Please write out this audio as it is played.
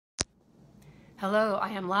Hello, I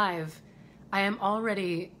am live. I am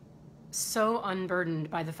already so unburdened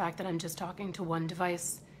by the fact that I'm just talking to one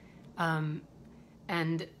device.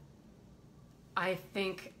 And I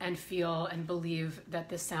think and feel and believe that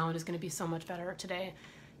this sound is going to be so much better today,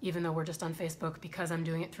 even though we're just on Facebook, because I'm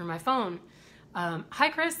doing it through my phone. Hi,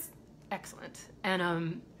 Chris. Excellent.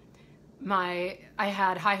 And I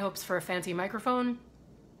had high hopes for a fancy microphone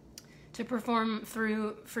to perform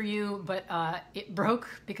through for you, but it broke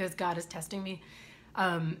because God is testing me.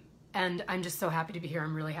 And I'm just so happy to be here.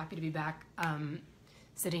 I'm really happy to be back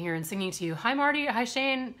sitting here and singing to you. Hi, Marty. Hi,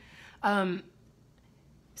 Shane.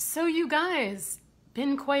 So you guys,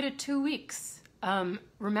 been quite a 2 weeks.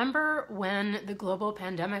 Remember when the global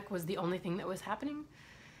pandemic was the only thing that was happening?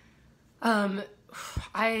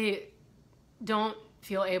 I don't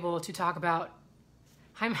feel able to talk about,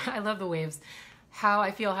 I love the waves, how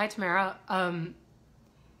I feel. Hi, Tamara.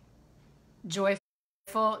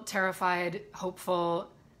 Joyful, terrified, hopeful,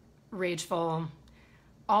 rageful,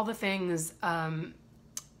 all the things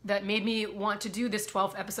that made me want to do this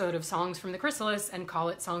 12th episode of Songs from the Chrysalis and call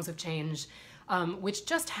it Songs of Change, which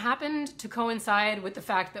just happened to coincide with the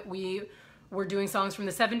fact that we were doing songs from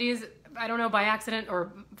the 70s, I don't know, by accident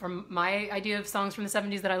or from my idea of songs from the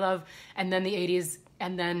 70s that I love, and then the 80s,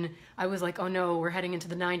 and then I was like, oh no, we're heading into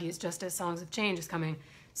the 90s just as Songs of Change is coming.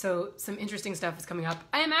 So some interesting stuff is coming up.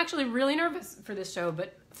 I am actually really nervous for this show,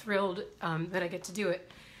 but thrilled that I get to do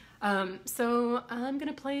it. So I'm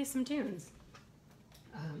gonna play some tunes.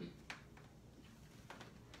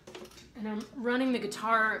 And I'm running the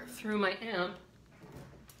guitar through my amp,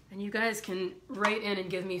 and you guys can write in and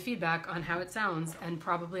give me feedback on how it sounds, and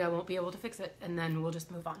probably I won't be able to fix it, and then we'll just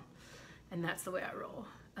move on. And that's the way I roll.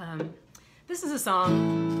 This is a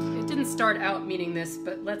song, it didn't start out meaning this,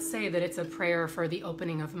 but let's say that it's a prayer for the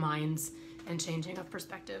opening of minds and changing of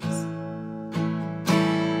perspectives.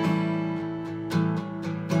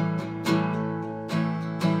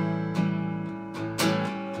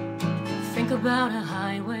 Think about a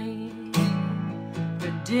highway,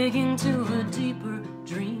 you're digging to a deeper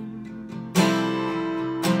dream.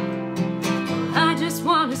 Well, I just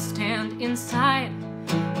want to stand inside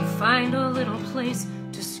and find a little place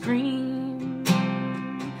to scream.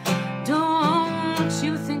 Don't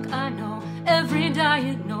you think I know every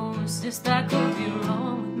diagnosis that could be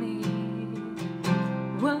wrong with me?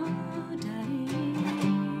 Whoa, Daddy.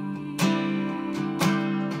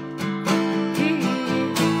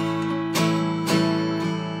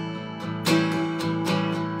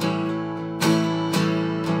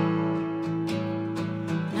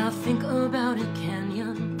 Now think about a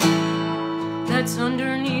canyon that's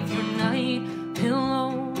underneath your night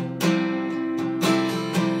pillow.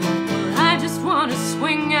 Want to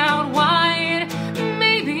swing out wide,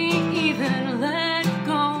 maybe even let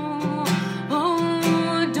go.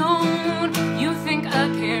 Oh, don't you think I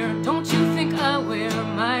care? Don't you think I wear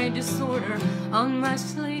my disorder on my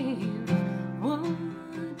sleeve? Whoa,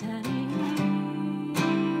 Daddy.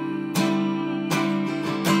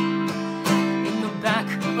 In the back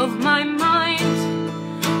of my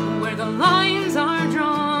mind, where the lines are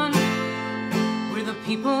drawn, where the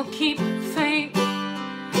people keep faith,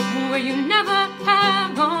 where you never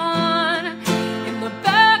have gone. In the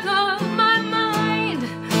back of my mind,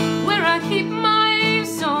 where I keep my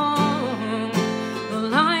song, the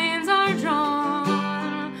lines are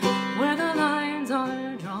drawn, where the lines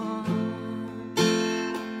are drawn.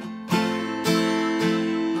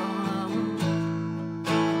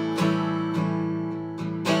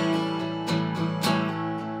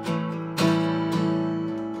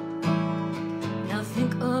 Now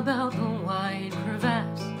think about the wide crevasse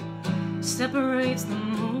separates the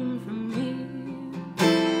moon from me.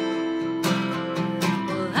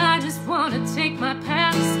 Well, I just want to take my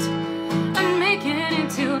past and make it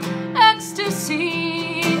into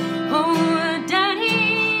ecstasy. Oh,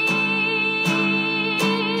 Daddy.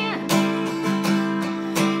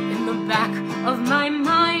 In the back of my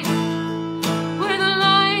mind, where the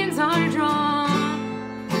lines are drawn,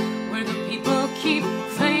 where the people keep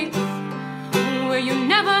faith, where you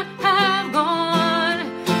never have gone.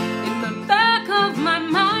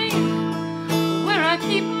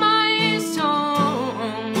 Keep my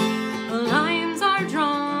song, the lines are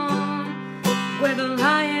drawn, where the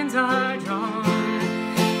lines are drawn.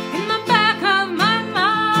 In the back of my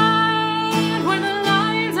mind, where the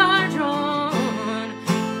lines are drawn,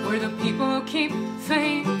 where the people keep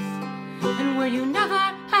faith, and where you never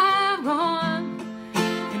have gone.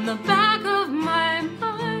 In the back of my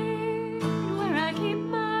mind, where I keep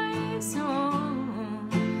my song,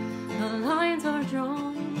 the lines are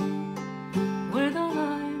drawn, where the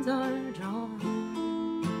lines are drawn.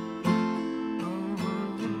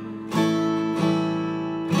 Oh.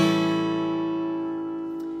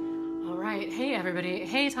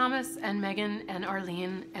 hey, Thomas and Megan and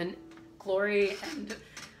Arlene and Glory.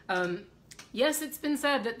 And yes, it's been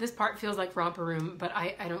said that this part feels like Romper Room, but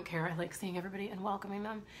I don't care. I like seeing everybody and welcoming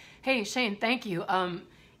them. Hey, Shane, thank you.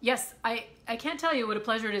 Yes, I can't tell you what a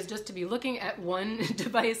pleasure it is just to be looking at one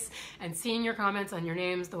device and seeing your comments on your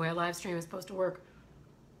names the way a live stream is supposed to work.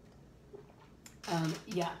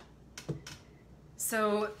 Yeah.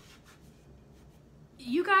 So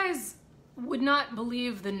you guys would not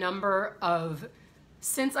believe the number of,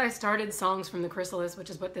 since I started Songs from the Chrysalis, which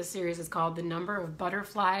is what this series is called, the number of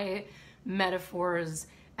butterfly metaphors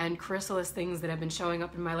and chrysalis things that have been showing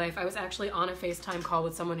up in my life. I was actually on a FaceTime call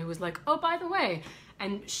with someone who was like, oh, by the way,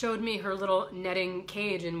 and showed me her little netting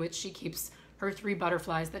cage in which she keeps her 3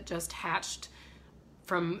 butterflies that just hatched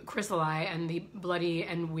from chrysali, and the bloody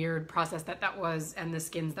and weird process that was, and the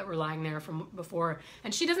skins that were lying there from before.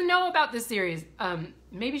 And she doesn't know about this series.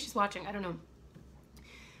 Maybe she's watching, I don't know.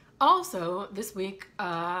 Also, this week,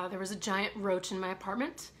 there was a giant roach in my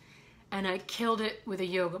apartment, and I killed it with a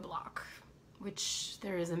yoga block, which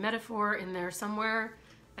there is a metaphor in there somewhere,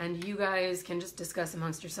 and you guys can just discuss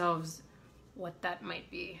amongst yourselves what that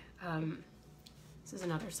might be. This is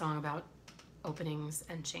another song about openings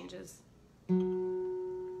and changes.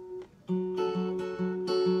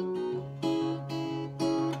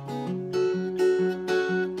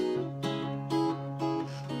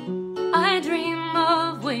 I dream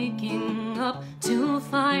of waking up to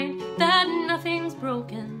find that nothing's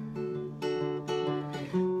broken,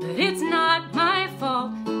 that it's not my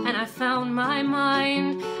fault, and I found my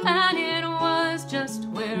mind, and it was just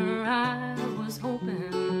where I was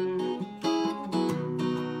hoping.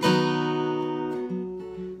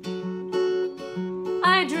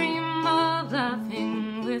 I dream of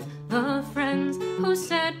laughing with the friends who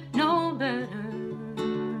said no better,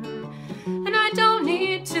 and I don't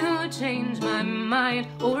need to change my mind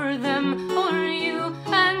or them or you,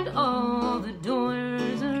 and all the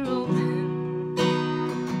doors are open.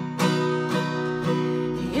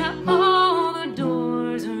 Yeah, all the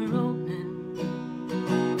doors are open.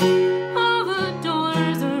 All the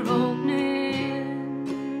doors are opening.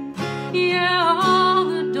 Yeah, all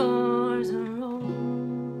the doors are opening.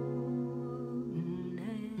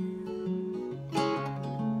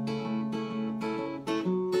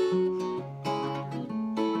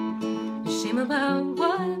 Shame about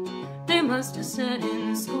what they must have said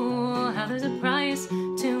in school, how there's a price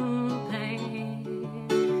to pay.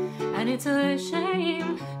 And it's a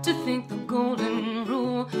shame to think the golden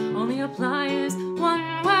rule only applies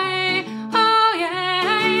one way. Oh yeah,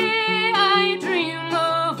 I dream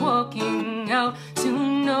of walking out to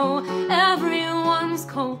know everyone's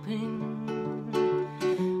coping,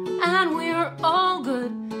 and we're all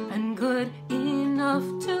good and good enough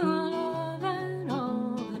to love, and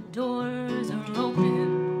all the doors are open.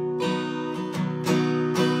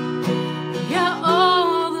 Yeah,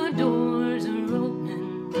 all the doors are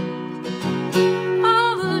open.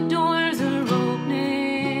 All the doors are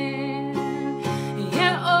opening.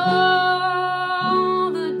 Yeah,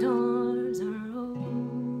 all the doors are opening.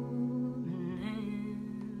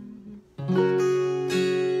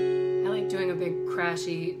 I like doing a big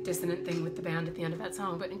crashy dissonant thing with the band at the end of that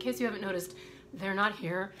song, but in case you haven't noticed, they're not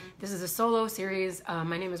here. This is a solo series.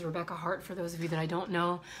 My name is Rebecca Hart, for those of you that I don't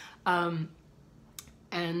know.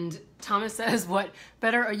 And Thomas says, what,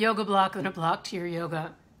 better a yoga block than a block to your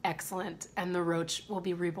yoga? Excellent. And the roach will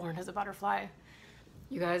be reborn as a butterfly.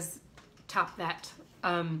 You guys top that.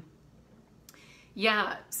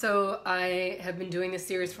 Yeah, so I have been doing this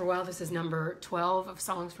series for a while. This is number 12 of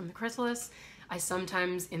Songs from the Chrysalis. I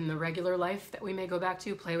sometimes, in the regular life that we may go back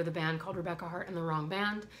to, play with a band called Rebecca Hart and the Wrong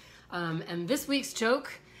Band. And this week's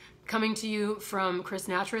joke, coming to you from Chris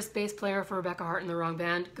Natris, bass player for Rebecca Hart and the Wrong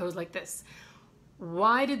Band, goes like this.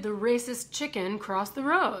 Why did the racist chicken cross the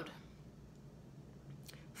road?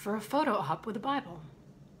 For a photo op with a Bible.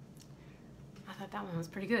 I thought that one was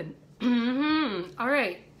pretty good. All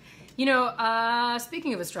right. You know,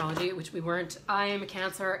 speaking of astrology, which we weren't, I am a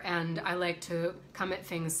Cancer, and I like to come at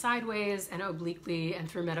things sideways and obliquely and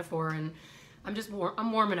through metaphor, and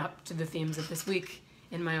I'm warming up to the themes of this week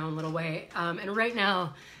in my own little way. And right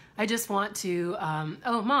now, I just want to,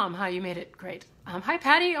 oh, Mom, hi, you made it, great. Hi,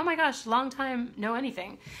 Patty, oh my gosh, long time, no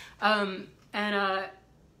anything. I'm gonna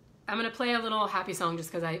play a little happy song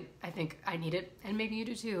just because I think I need it, and maybe you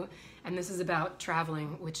do too. And this is about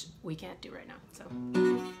traveling, which we can't do right now, so.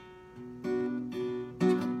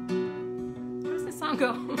 How does this song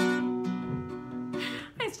go?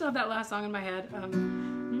 I still have that last song in my head.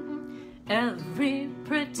 Every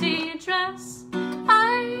pretty dress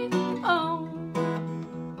I own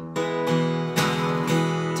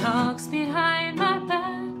talks behind my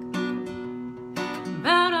back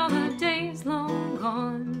about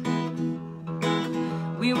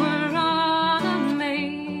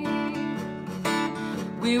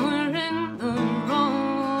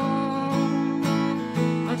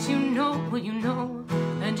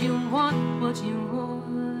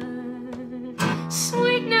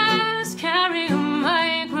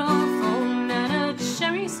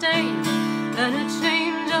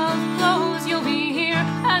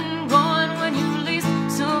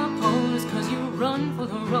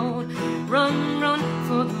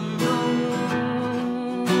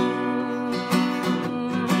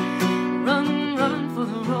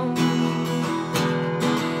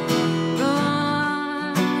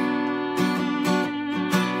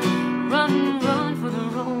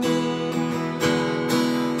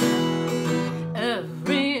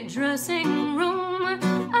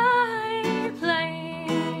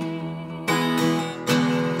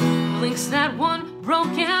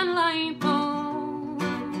broken light bulb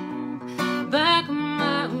back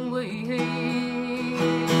my way,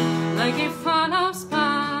 like a fall of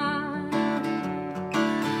spine,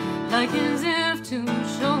 like as if to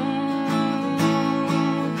show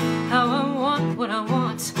how I want what I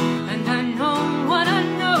want, and I know what I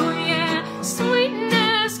know, yeah.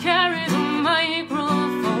 Sweetness carries a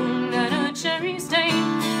microphone and a cherry stain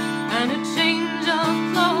and a change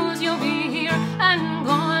of clothes. You'll be here and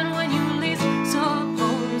gone when you least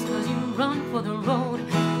suppose, 'cause you run for the road,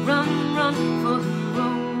 run, run for the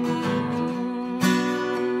road,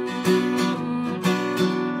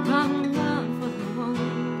 run, run for the road.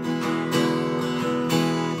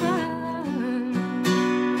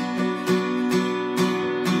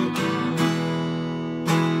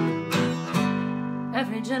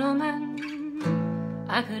 Every gentleman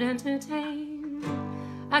I could entertain,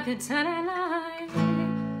 I could tell a lie,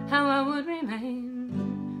 how I would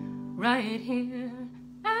remain right here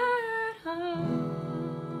at home.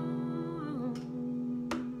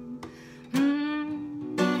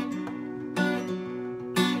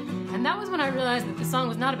 And that was when I realized that the song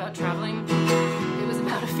was not about traveling. It was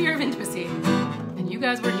about a fear of intimacy. And you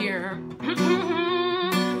guys were here.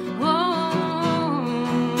 Whoa.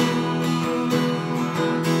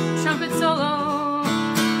 Trumpet solo.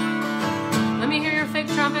 Let me hear your fake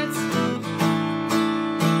trumpets.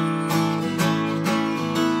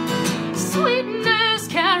 Sweetness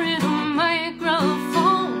carried a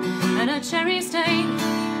microphone and a cherry stain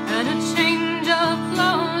and a change of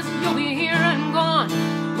clothes. You'll be here and gone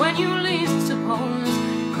when you least suppose,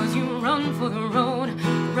 'cause you run for the road,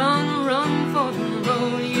 run, run for the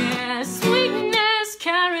road, yeah. Sweetness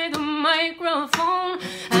carried the microphone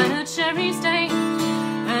and a cherry stain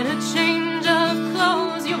and a change of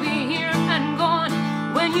clothes. You'll be here and gone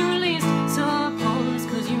when you least suppose,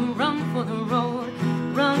 'cause you run for the road,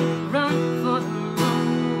 run, run for the road.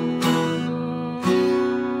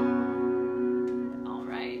 All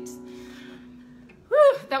right.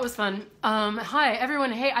 Whew, that was fun. Hi,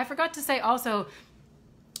 everyone. Hey, I forgot to say also,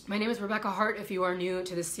 my name is Rebecca Hart. If you are new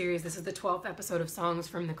to this series, this is the 12th episode of Songs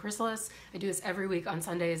from the Chrysalis. I do this every week on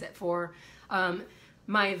Sundays at 4.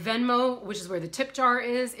 My Venmo, which is where the tip jar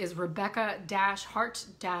is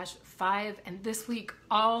Rebecca-Hart-5. And this week,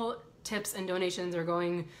 all tips and donations are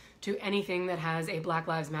going to anything that has a Black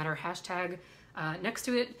Lives Matter hashtag next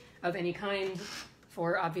to it of any kind,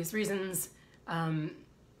 for obvious reasons.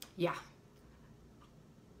 Yeah.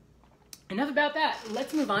 Enough about that.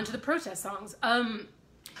 Let's move on to the protest songs.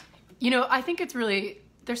 You know, I think it's really,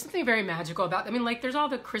 there's something very magical about them. I mean, like, there's all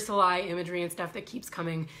the Chrysalis imagery and stuff that keeps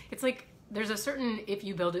coming. It's like, there's a certain, if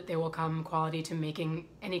you build it, they will come quality to making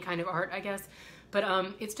any kind of art, I guess. But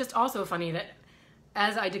it's just also funny that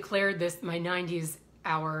as I declared this, my 90s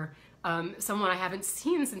hour, someone I haven't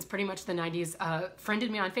seen since pretty much the 90s friended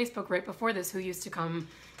me on Facebook right before this, who used to come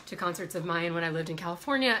to concerts of mine when I lived in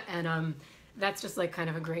California. And that's just like kind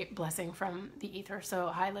of a great blessing from the ether. So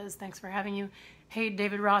hi, Liz, thanks for having you. Hey,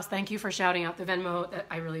 David Ross, thank you for shouting out the Venmo.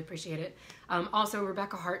 I really appreciate it. Also,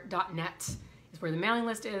 RebeccaHart.net is where the mailing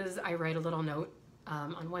list is. I write a little note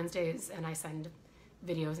on Wednesdays, and I send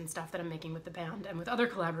videos and stuff that I'm making with the band and with other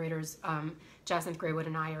collaborators. Jacinth Graywood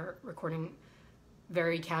and I are recording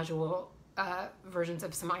very casual versions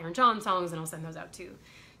of some Iron John songs, and I'll send those out too.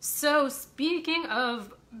 So speaking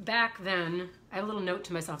of back then, I have a little note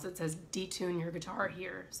to myself that says, detune your guitar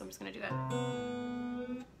here. So I'm just gonna do that.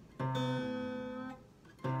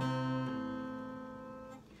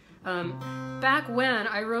 Back when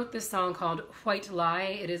I wrote this song called White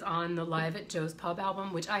Lie, it is on the Live at Joe's Pub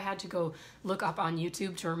album, which I had to go look up on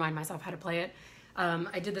YouTube to remind myself how to play it.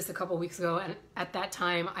 I did this a couple weeks ago, and at that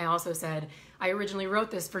time I also said I originally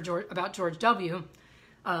wrote this for about George W.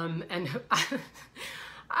 And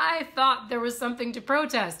I thought there was something to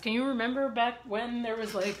protest. Can you remember back when there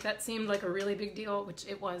was like, that seemed like a really big deal, which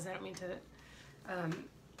it was. I don't mean to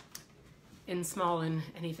ensmall in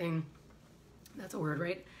anything. That's a word,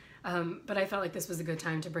 right? But I felt like this was a good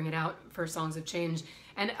time to bring it out for Songs of Change.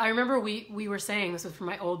 And I remember we were saying, this was from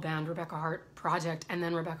my old band, Rebecca Hart Project, and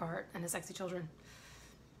then Rebecca Hart and the Sexy Children.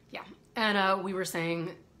 Yeah. And we were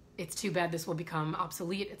saying, it's too bad this will become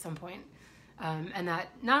obsolete at some point. And that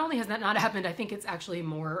not only has that not happened, I think it's actually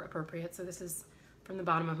more appropriate. So this is from the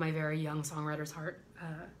bottom of my very young songwriter's heart.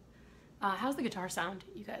 How's the guitar sound?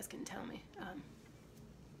 You guys can tell me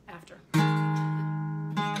after.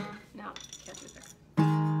 Now, can't do this.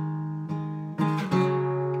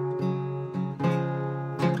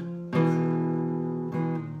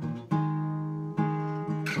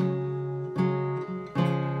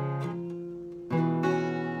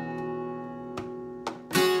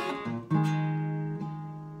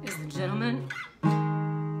 Is the gentleman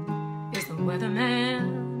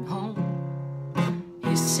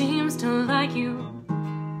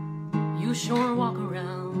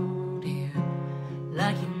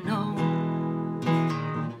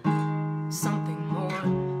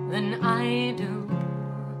I do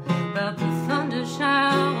about the thunder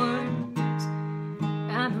showers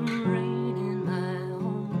and the rain in my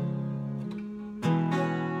home.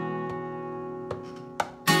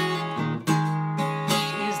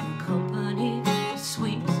 Is the company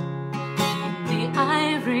sweet in the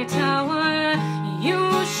ivory tower? You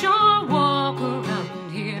sure walk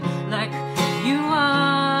around here like you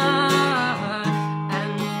are,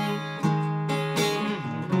 and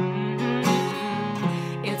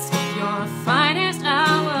it's your finest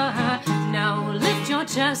hour. Now lift your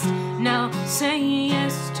chest, now say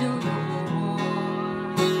yes to your war.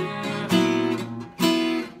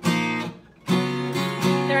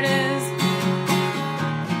 There it is.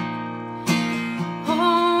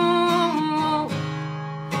 Oh,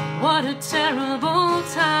 what a terrible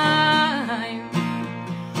time.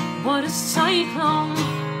 What a cyclone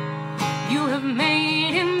you have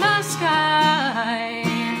made in the sky.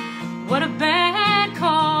 What a bad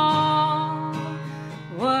call.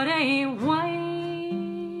 What a white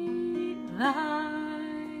lie.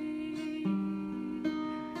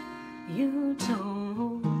 You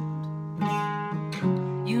told.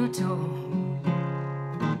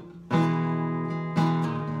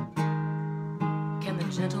 Can the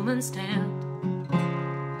gentleman stand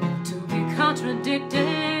to be contradicted?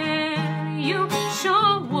 You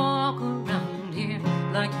sure walk around here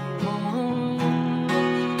like you won't.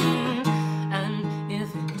 And if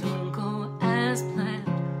it don't go as planned,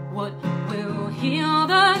 what will heal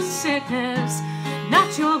the sickness?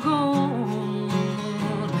 Not your gold,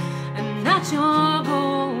 and not your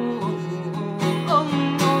gold. Oh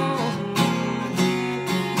no.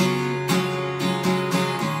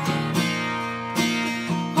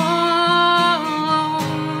 Oh,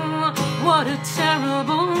 what a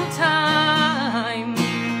terrible time.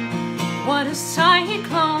 What a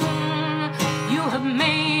cyclone you have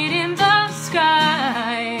made in the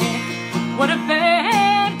sky. What a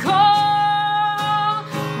bad call.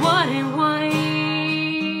 What a white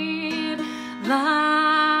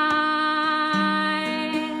lie.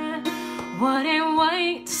 What a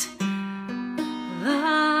white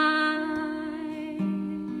lie.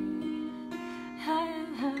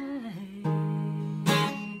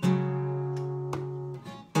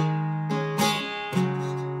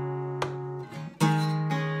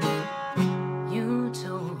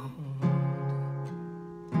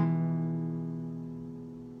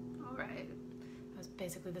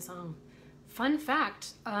 Basically the song. Fun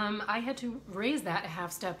fact, I had to raise that a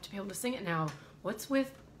half step to be able to sing it now. What's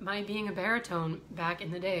with my being a baritone back in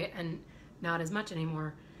the day and not as much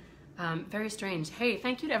anymore? Very strange. Hey,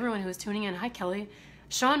 thank you to everyone who is tuning in. Hi, Kelly.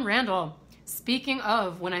 Sean Randall. Speaking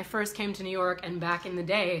of when I first came to New York and back in the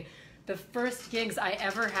day, the first gigs I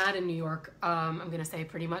ever had in New York, I'm going to say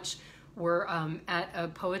pretty much, were at a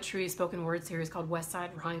poetry spoken word series called West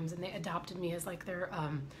Side Rhymes, and they adopted me as like their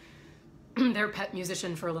pet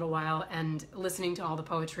musician for a little while, and listening to all the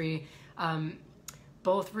poetry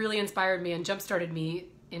both really inspired me and jump-started me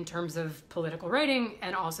in terms of political writing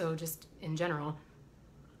and also just in general.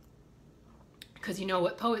 Because you know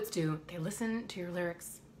what poets do, they listen to your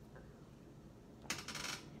lyrics.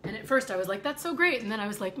 And at first I was like, that's so great, and then I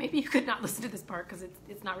was like, maybe you could not listen to this part because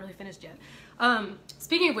it's not really finished yet.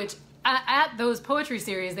 Speaking of which, at those poetry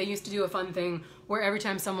series, they used to do a fun thing where every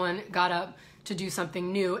time someone got up to do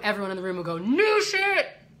something new, everyone in the room would go, new shit!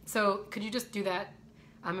 So could you just do that?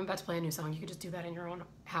 I'm about to play a new song. You could just do that in your own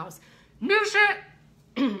house. New shit!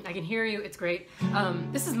 I can hear you. It's great.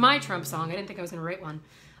 This is my Trump song. I didn't think I was going to write one.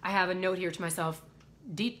 I have a note here to myself.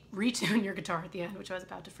 Retune your guitar at the end, which I was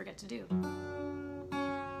about to forget to do.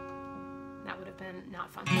 That would have been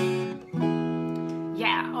not fun.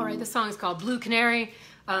 Yeah, all right. This song is called Blue Canary.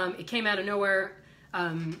 It came out of nowhere.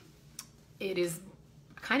 It is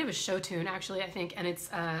kind of a show tune, actually, I think, and it's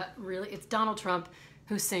it's Donald Trump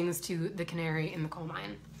who sings to the canary in the coal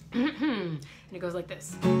mine. And it goes like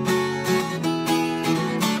this.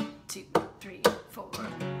 2, 3, 4.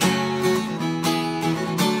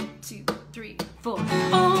 2, 3, 4.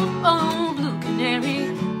 Oh, oh, blue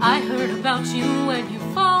canary, I heard about you when you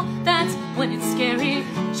fall. That's when it's scary.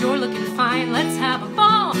 You're looking fine, let's have a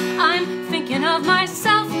ball. I'm thinking of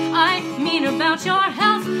myself, I mean about your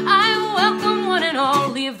health. I welcome one and all,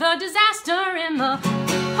 leave the disaster in the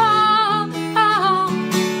hall.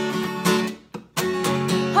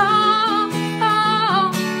 Oh, oh,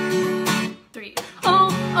 oh. 3. Oh,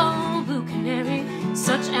 oh, blue canary,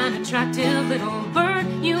 such an attractive little bird.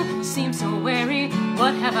 You seem so wary.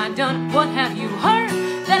 What have I done? What have you heard?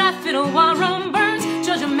 That I fiddle while Rome burns.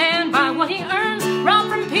 Judge a man by what he earns. Rob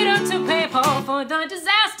from Peter to pay Paul for the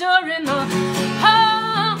disaster in the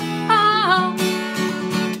hall. Oh, oh,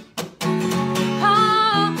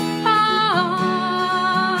 oh.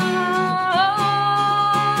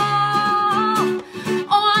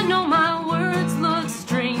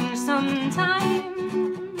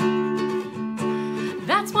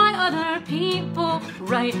 That's why other people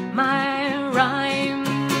write my rhymes.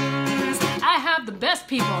 I have the best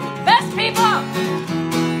people, the best people!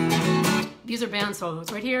 These are band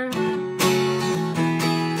solos right here.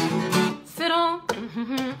 Fiddle.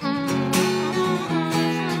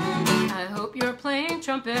 I hope you're playing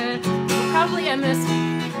trumpet. We'll probably end this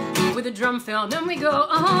with a drum fill. Then we go,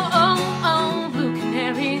 oh, oh, oh, blue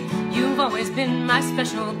canary. You've always been my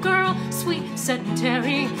special girl, sweet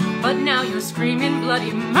sedentary. But now you're screaming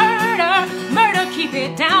bloody murder, murder, keep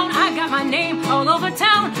it down. I got my name all over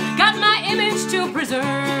town, got my image to preserve.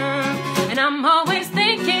 And I'm always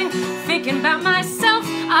thinking about myself.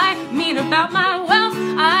 I mean about my wealth,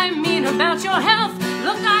 I mean about your health.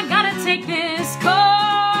 Look, I gotta take this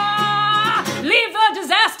call. Leave the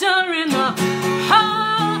disaster in the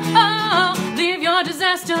hall. Oh, leave your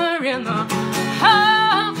disaster in the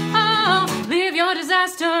hall. Oh, leave your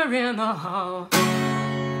disaster in the hall.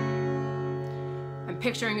 I'm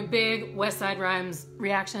picturing a big West Side Rhymes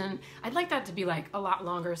reaction. I'd like that to be like a lot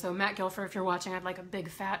longer. So Matt Gilfer, if you're watching, I'd like a big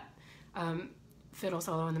fat fiddle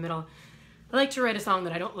solo in the middle. I like to write a song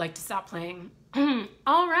that I don't like to stop playing.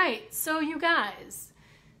 All right, so you guys,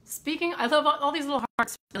 speaking, I love all these little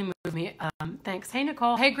hearts really move me. Thanks. Hey,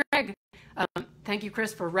 Nicole. Hey, Greg. Thank you,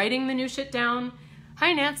 Chris, for writing the new shit down.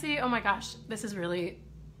 Hi, Nancy. Oh my gosh, this is really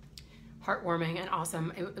heartwarming and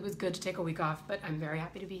awesome. It was good to take a week off, but I'm very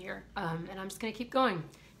happy to be here. And I'm just gonna keep going.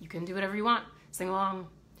 You can do whatever you want. Sing along,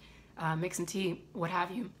 make some tea, what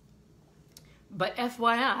have you. But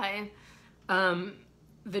FYI,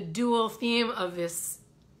 the dual theme of this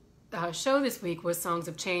show this week was songs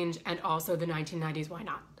of change and also the 1990s, why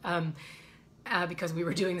not? Because we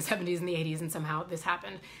were doing the 70s and the 80s and somehow this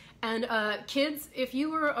happened. And kids, if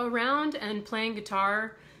you were around and playing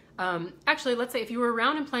guitar, actually, let's say if you were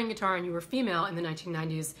around and playing guitar and you were female in the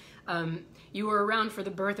 1990s, you were around for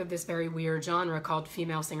the birth of this very weird genre called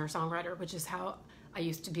female singer-songwriter, which is how I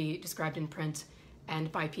used to be described in print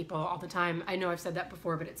and by people all the time. I know I've said that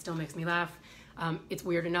before, but it still makes me laugh. It's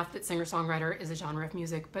weird enough that singer-songwriter is a genre of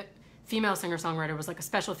music, but female singer-songwriter was like a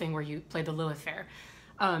special thing where you played the Lilith Fair.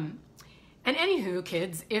 And anywho,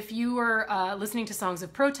 kids, if you were listening to songs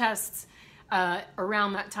of protests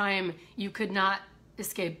around that time, you could not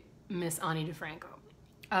escape Miss Ani DeFranco.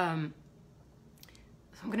 So I'm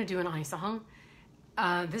gonna do an Ani song.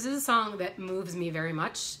 This is a song that moves me very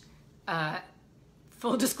much.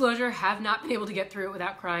 Full disclosure, have not been able to get through it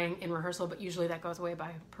without crying in rehearsal, but usually that goes away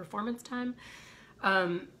by performance time.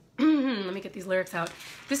 Let me get these lyrics out.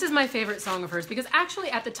 This is my favorite song of hers because actually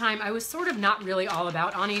at the time I was sort of not really all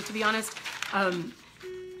about Ani, to be honest.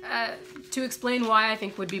 To explain why I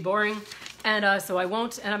think would be boring, and so I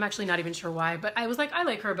won't, and I'm actually not even sure why, but I was like, I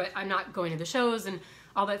like her, but I'm not going to the shows and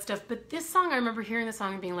all that stuff. But this song, I remember hearing the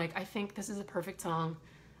song and being like, I think this is a perfect song.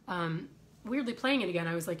 Weirdly playing it again,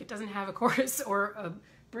 I was like, it doesn't have a chorus or a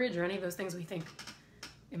bridge or any of those things we think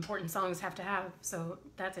important songs have to have, so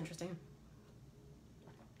that's interesting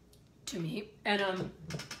to me. And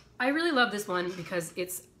I really love this one because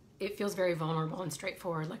it feels very vulnerable and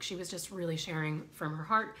straightforward, like she was just really sharing from her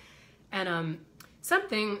heart. And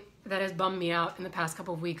something that has bummed me out in the past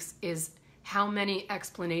couple of weeks is how many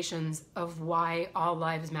explanations of why all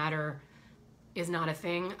lives matter is not a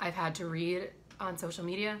thing I've had to read on social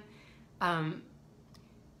media.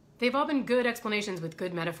 They've all been good explanations with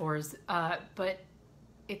good metaphors, but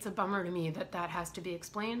it's a bummer to me that that has to be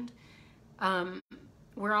explained.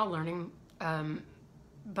 We're all learning,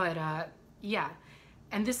 yeah.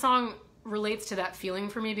 And this song relates to that feeling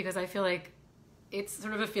for me because I feel like it's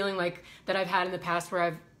sort of a feeling like that I've had in the past where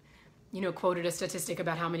I've, quoted a statistic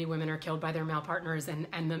about how many women are killed by their male partners,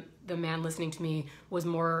 and the man listening to me was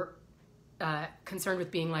more concerned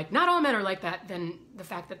with being like, not all men are like that, than the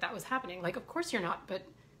fact that that was happening. Like, of course you're not, but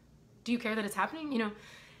do you care that it's happening?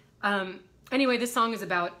 Anyway, this song is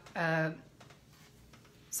about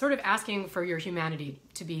sort of asking for your humanity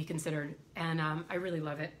to be considered, and I really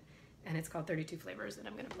love it. And it's called 32 Flavors, and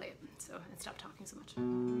I'm gonna play it, so and stop talking so much.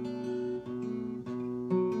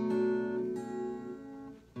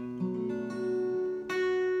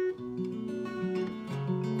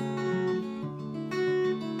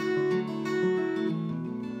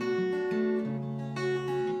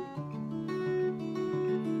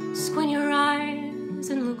 Squint your eyes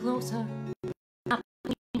and look closer.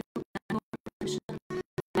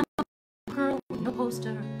 Girl with no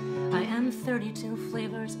poster. I am 32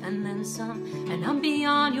 flavors and then some, and I'm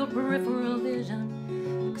beyond your peripheral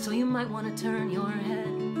vision. So you might want to turn your head,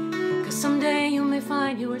 'cause someday you may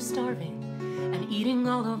find you are starving and eating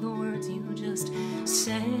all of the words you just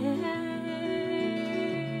said.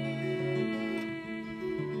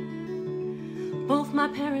 Both my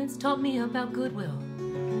parents taught me about goodwill,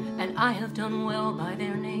 and I have done well by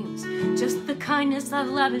their names. Just the kindness I've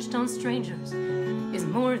lavished on strangers is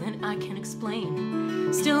more than I can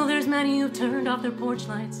explain. Still there's many who turned off their porch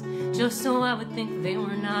lights just so I would think they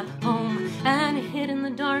were not home, and hid in the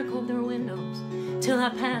dark of their windows till I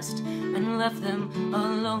passed and left them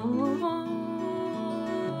alone.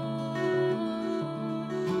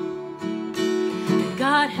 And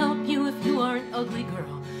God help you if you are an ugly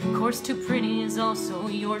girl. Course too pretty is also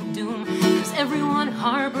your doom, 'cause everyone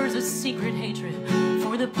harbors a secret hatred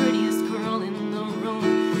for the prettiest girl in the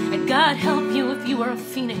room. And God help you if you are a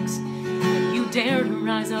phoenix and you dare to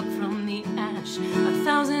rise up from the ash.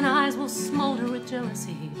 1,000 eyes will smolder with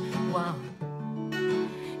jealousy while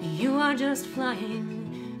you are just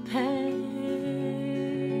flying past.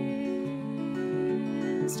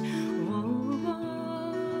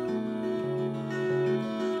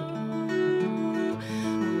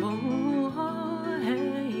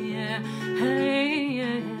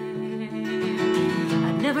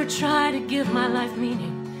 Try to give my life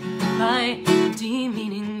meaning by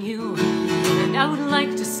demeaning you, and I would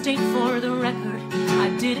like to state for the record I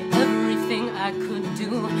did everything I could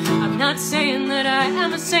do. I'm not saying that I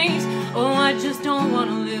am a saint, oh I just don't want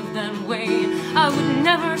to live that way. I would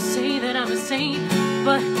never say that I'm a saint,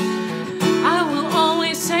 but I will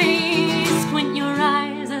always say squint your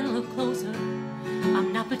eyes and look closer.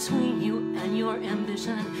 I'm not between you and your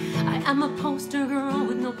ambition. I am a poster girl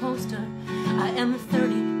with no poster. I am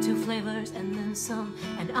 32 flavors and then some,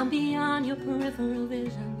 and I'm beyond your peripheral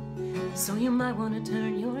vision. So you might want to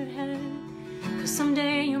turn your head, 'cause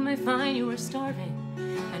someday you may find you are starving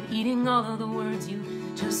and eating all of the words you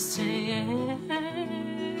just said.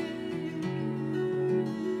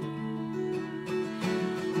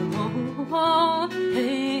 Oh, oh,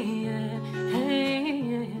 hey, yeah, hey,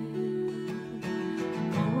 yeah.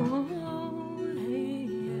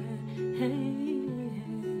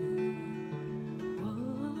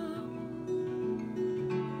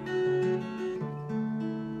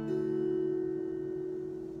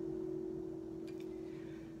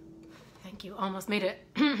 You almost made it.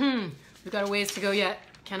 We've got a ways to go yet.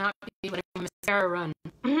 Cannot be letting mascara run.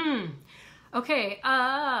 Okay,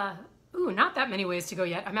 ooh, not that many ways to go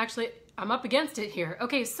yet. I'm up against it here.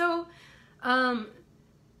 Okay, so,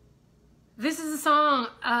 this is a song,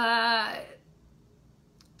 I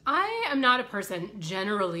am not a person,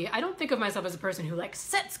 generally, I don't think of myself as a person who, like,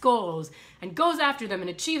 sets goals and goes after them and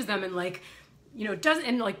achieves them and, like, you know, doesn't,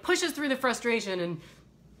 and, like, pushes through the frustration and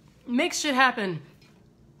makes shit happen.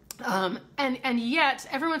 And yet,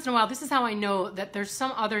 every once in a while, this is how I know that there's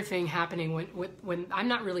some other thing happening when I'm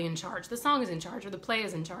not really in charge. The song is in charge, or the play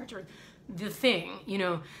is in charge, or the thing, you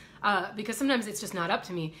know, because sometimes it's just not up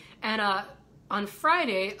to me. And on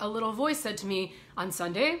Friday, a little voice said to me, on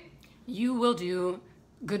Sunday, you will do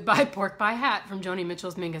Goodbye Pork Pie Hat from Joni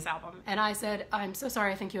Mitchell's Mingus album. And I said, I'm so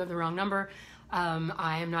sorry, I think you have the wrong number.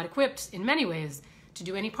 I am not equipped in many ways to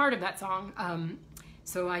do any part of that song.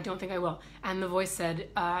 So I don't think I will. And the voice said,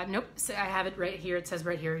 nope, so I have it right here. It says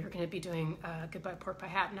right here, you're going to be doing Goodbye Pork Pie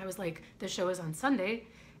Hat. And I was like, this show is on Sunday,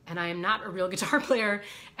 and I am not a real guitar player,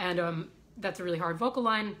 and that's a really hard vocal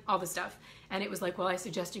line, all this stuff. And it was like, well, I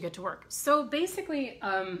suggest you get to work. So basically,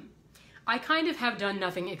 I kind of have done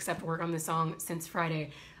nothing except work on this song since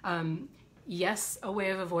Friday. Yes, a way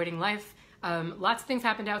of avoiding life. Lots of things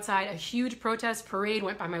happened outside. A huge protest parade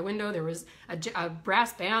went by my window. There was a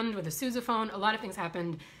brass band with a sousaphone. A lot of things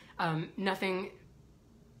happened. Nothing.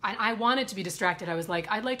 I wanted to be distracted. I was like,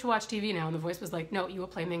 I'd like to watch TV now. And the voice was like, no, you will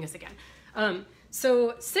play Mingus again.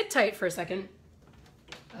 So sit tight for a second.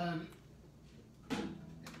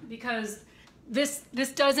 Because this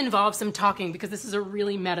does involve some talking, because this is a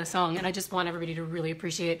really meta song, and I just want everybody to really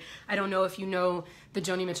appreciate. I don't know if you know the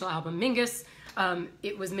Joni Mitchell album Mingus.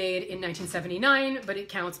 It was made in 1979, but it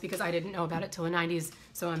counts because I didn't know about it till the 90s,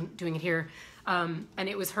 so I'm doing it here. And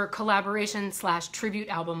it was her collaboration / tribute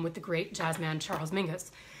album with the great jazzman Charles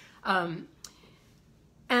Mingus.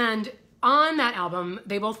 And on that album,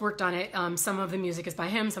 they both worked on it. Some of the music is by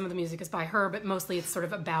him, some of the music is by her, but mostly it's sort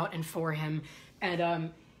of about and for him.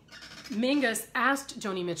 And Mingus asked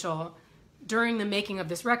Joni Mitchell during the making of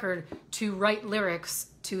this record to write lyrics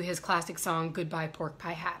to his classic song, Goodbye Pork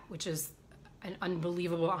Pie Hat, which is an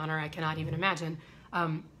unbelievable honor I cannot even imagine.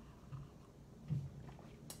 And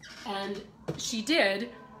she did,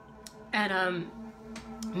 and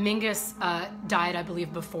Mingus died, I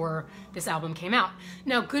believe, before this album came out.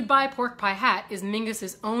 Now, Goodbye Pork Pie Hat is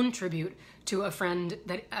Mingus's own tribute to a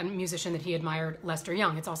musician that he admired, Lester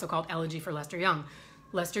Young. It's also called Elegy for Lester Young.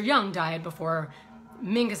 Lester Young died before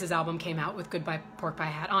Mingus's album came out with Goodbye Pork Pie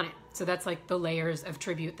Hat on it. So that's like the layers of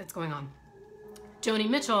tribute that's going on. Joni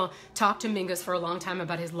Mitchell talked to Mingus for a long time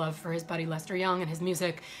about his love for his buddy Lester Young and his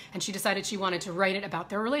music, and she decided she wanted to write it about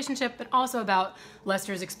their relationship, but also about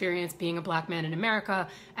Lester's experience being a black man in America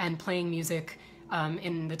and playing music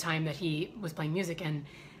in the time that he was playing music. And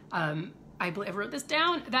I wrote this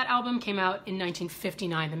down. That album came out in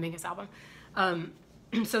 1959, the Mingus album.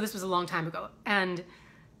 So this was a long time ago. And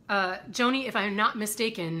Joni, if I'm not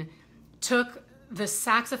mistaken, took the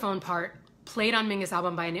saxophone part played on Mingus'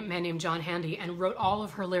 album by a man named John Handy and wrote all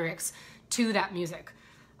of her lyrics to that music,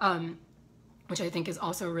 which I think is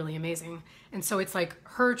also really amazing. And so it's like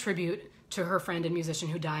her tribute to her friend and musician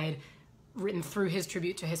who died, written through his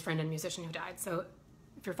tribute to his friend and musician who died. So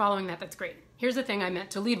if you're following that, that's great. Here's the thing I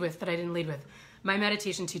meant to lead with that I didn't lead with. My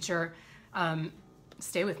meditation teacher,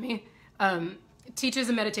 stay with me, teaches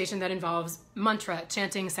a meditation that involves mantra,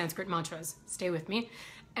 chanting Sanskrit mantras. Stay with me.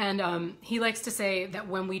 And he likes to say that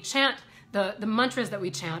when we chant, the mantras that we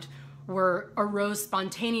chant arose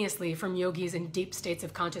spontaneously from yogis in deep states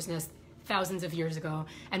of consciousness thousands of years ago.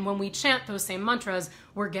 And when we chant those same mantras,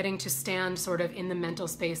 we're getting to stand sort of in the mental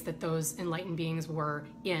space that those enlightened beings were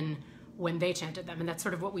in when they chanted them. And that's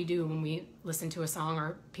sort of what we do when we listen to a song or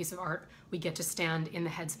a piece of art. We get to stand in the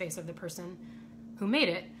headspace of the person who made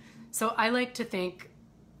it. So I like to think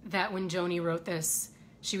that when Joni wrote this,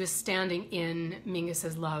 she was standing in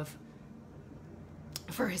Mingus's love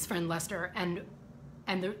for his friend Lester. And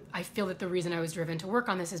I feel that the reason I was driven to work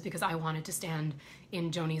on this is because I wanted to stand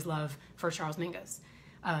in Joni's love for Charles Mingus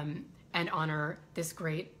and honor this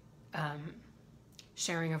great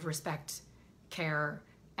sharing of respect, care,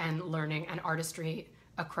 and learning and artistry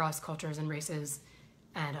across cultures and races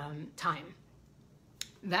and time.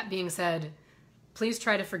 That being said, please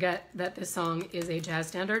try to forget that this song is a jazz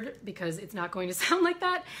standard because it's not going to sound like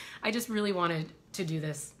that. I just really wanted to do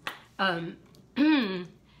this.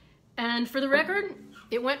 And for the record,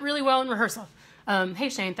 it went really well in rehearsal. Hey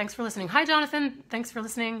Shane, thanks for listening. Hi Jonathan, thanks for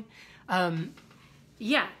listening.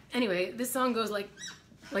 Yeah, anyway, this song goes like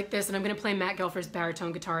this, and I'm gonna play Matt Gelfer's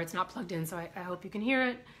baritone guitar. It's not plugged in, so I hope you can hear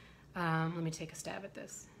it. Let me take a stab at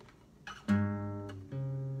this.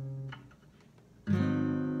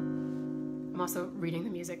 I'm also reading the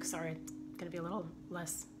music, sorry. It's gonna be a little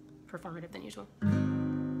less performative than usual.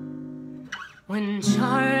 When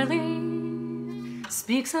Charlie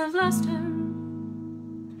speaks of Lester,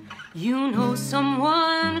 you know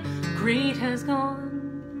someone great has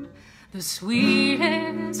gone. The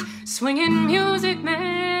sweetest swinging music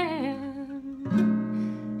man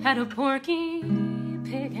had a porky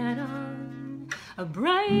pig hat on, a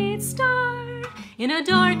bright star in a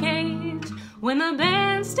dark age when the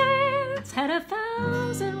bandstands had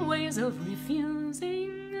 1,000 ways of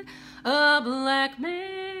refusing a black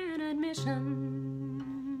man admission.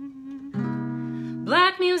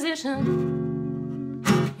 Black musician,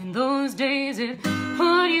 in those days it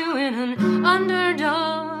put you in an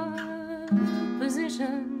underdog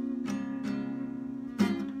position.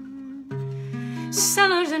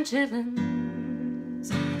 Cellars and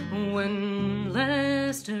chitlins, when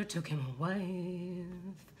Lester took him a wife.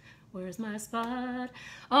 Where's my spot?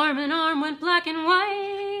 Arm in arm went black and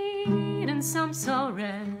white, and some saw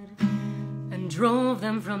red and drove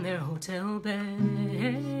them from their hotel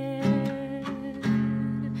bed.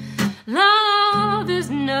 Love is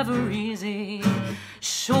never easy,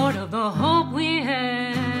 short of the hope we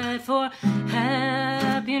had for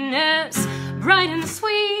happiness, bright and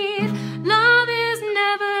sweet. Love is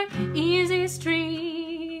never easy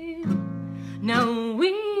street. Now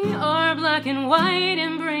we are black and white,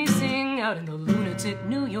 embracing out in the lunatic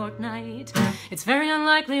New York night. It's very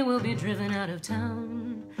unlikely we'll be driven out of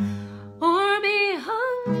town or be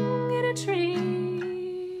hung in a tree.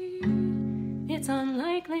 It's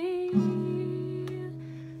unlikely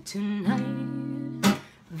tonight.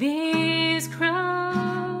 These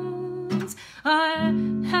crowds are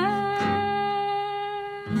happy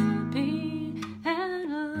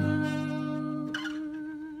and alone.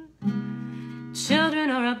 Children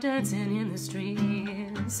are up dancing in the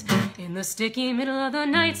streets in the sticky middle of the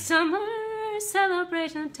night. Summer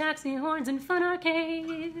celebration, taxi horns and fun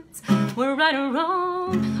arcades. We're right or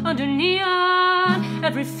wrong under neon.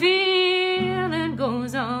 Every feeling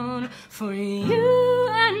goes on for you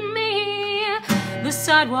and me. The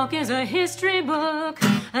sidewalk is a history book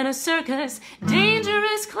and a circus,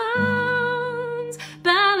 dangerous clowns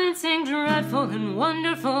balancing dreadful and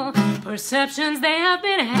wonderful perceptions. They have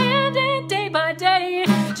been handed day by day,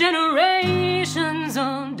 generations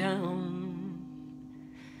on down.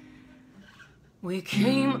 We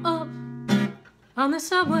came up on the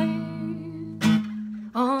subway,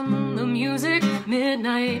 on the music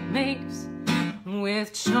midnight makes,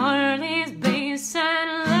 with Charlie's bass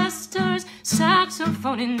and Lester's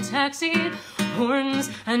saxophone in taxi, horns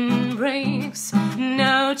and brakes.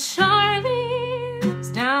 Now Charlie's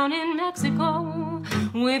down in Mexico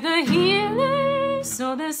with a healer,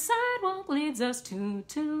 so the sidewalk leads us to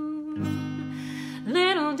two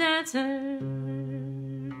little dancers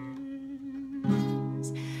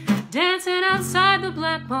dancing outside the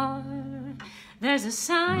black bar. There's a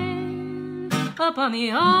sign up on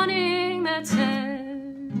the awning that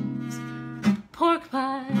says pork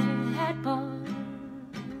pie at bar.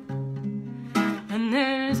 And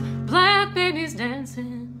there's black babies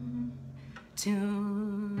dancing tonight.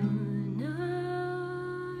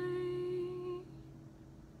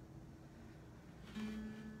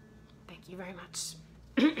 Thank you very much.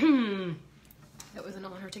 It was an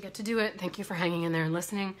honor to get to do it. Thank you for hanging in there and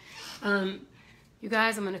listening. You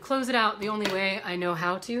guys, I'm going to close it out the only way I know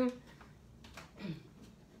how to.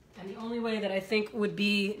 And the only way that I think would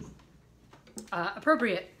be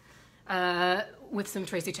appropriate with some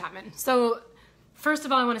Tracy Chapman. So first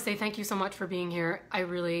of all, I want to say thank you so much for being here. I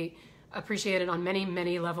really appreciate it on many,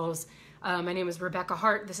 many levels. My name is Rebecca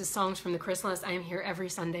Hart. This is Songs from the Chrysalis. I am here every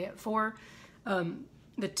Sunday at 4.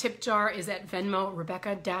 The tip jar is at Venmo,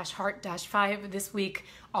 Rebecca-Hart-5. This week,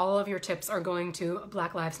 all of your tips are going to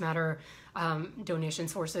Black Lives Matter donation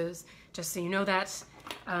sources, just so you know that.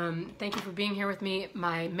 Thank you for being here with me.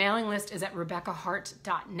 My mailing list is at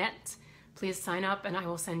RebeccaHart.net. Please sign up and I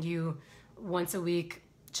will send you once a week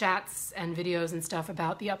chats and videos and stuff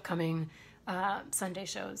about the upcoming Sunday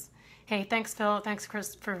shows. Hey, thanks Phil, thanks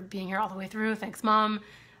Chris for being here all the way through. Thanks Mom.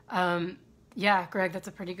 Yeah, Greg, that's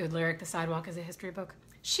a pretty good lyric. The sidewalk is a history book.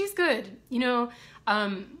 She's good. You know,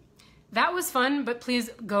 that was fun, but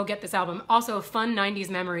please go get this album. Also, a fun 90s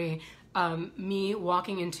memory, me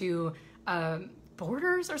walking into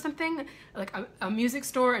Borders or something, like a music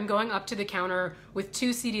store, and going up to the counter with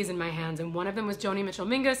 2 CDs in my hands, and one of them was Joni Mitchell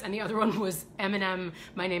Mingus, and the other one was Eminem,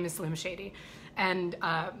 My Name is Slim Shady. And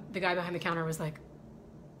the guy behind the counter was like,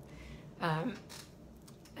 and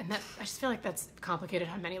that, I just feel like that's complicated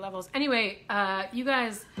on many levels. Anyway, you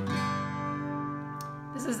guys,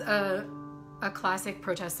 this is a classic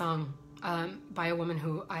protest song by a woman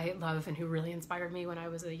who I love and who really inspired me when I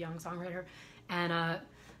was a young songwriter. And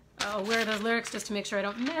I'll wear those lyrics just to make sure I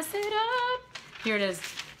don't mess it up. Here it is.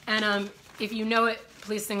 And if you know it,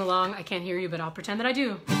 please sing along. I can't hear you, but I'll pretend that I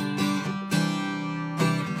do.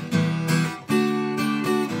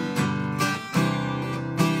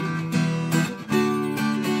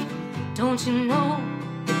 Don't you know,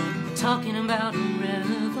 talking about a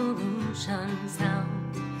revolution sounds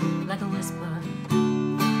like a whisper.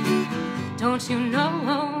 Don't you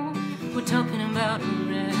know, we're talking about a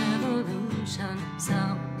revolution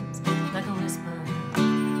sounds like a whisper.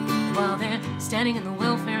 While they're standing in the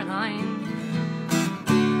welfare line,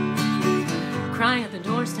 crying at the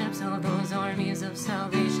doorsteps of those armies of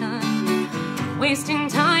salvation, wasting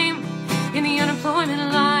time in the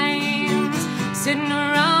unemployment lines, sitting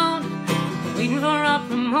around waiting for a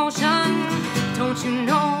promotion. Don't you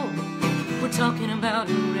know, we're talking about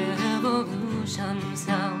a revolution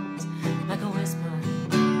sounds like a whisper.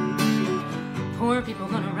 Poor people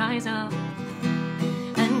gonna rise up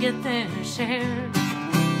and get their share.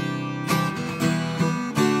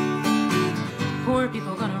 Poor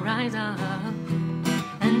people gonna rise up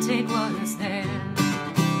and take what's theirs.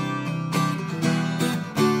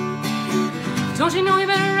 Don't you know you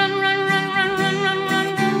better run, run, run, run, run, run, run,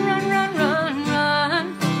 run, run, run, run, run.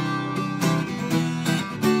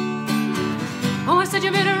 Oh, I said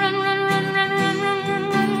you better run, run, run, run, run, run, run,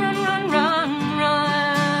 run, run, run, run,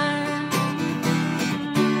 run.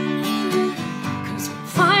 'Cause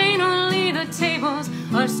finally the tables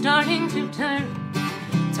are starting to turn,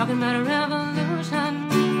 talking about a revolution.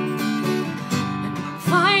 And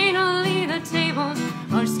finally the tables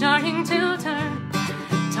are starting to turn,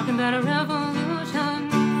 talking about a revolution.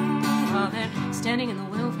 While they're standing in the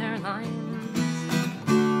welfare lines,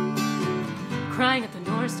 crying at the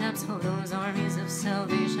doorsteps of those armies of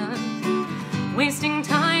salvation, wasting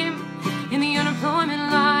time in the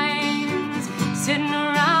unemployment lines, sitting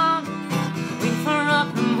around waiting for a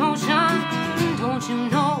promotion. Don't you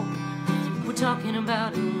know, we're talking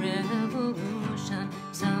about a revolution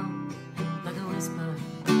sound like a whisper.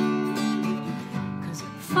 'Cause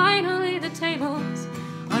finally the tables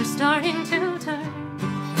are starting to turn.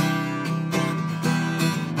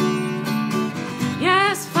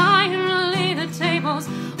 Yes, finally the tables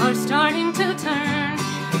are starting to turn.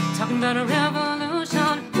 Talking about a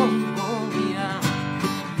revolution, oh, oh yeah.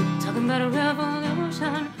 Talking about a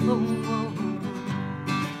revolution, oh, oh.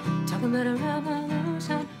 Talking about a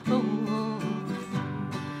revolution, oh, oh.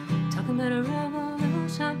 Talking about a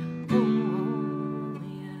revolution, oh,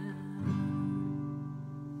 yeah.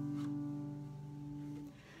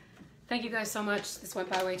 Thank you guys so much. This went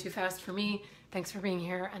by way too fast for me. Thanks for being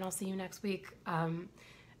here, and I'll see you next week.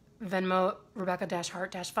 Venmo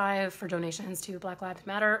Rebecca-Hart-5 for donations to Black Lives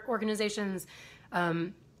Matter organizations.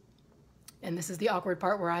 And this is the awkward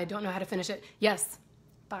part where I don't know how to finish it. Yes.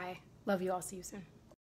 Bye. Love you all. See you soon.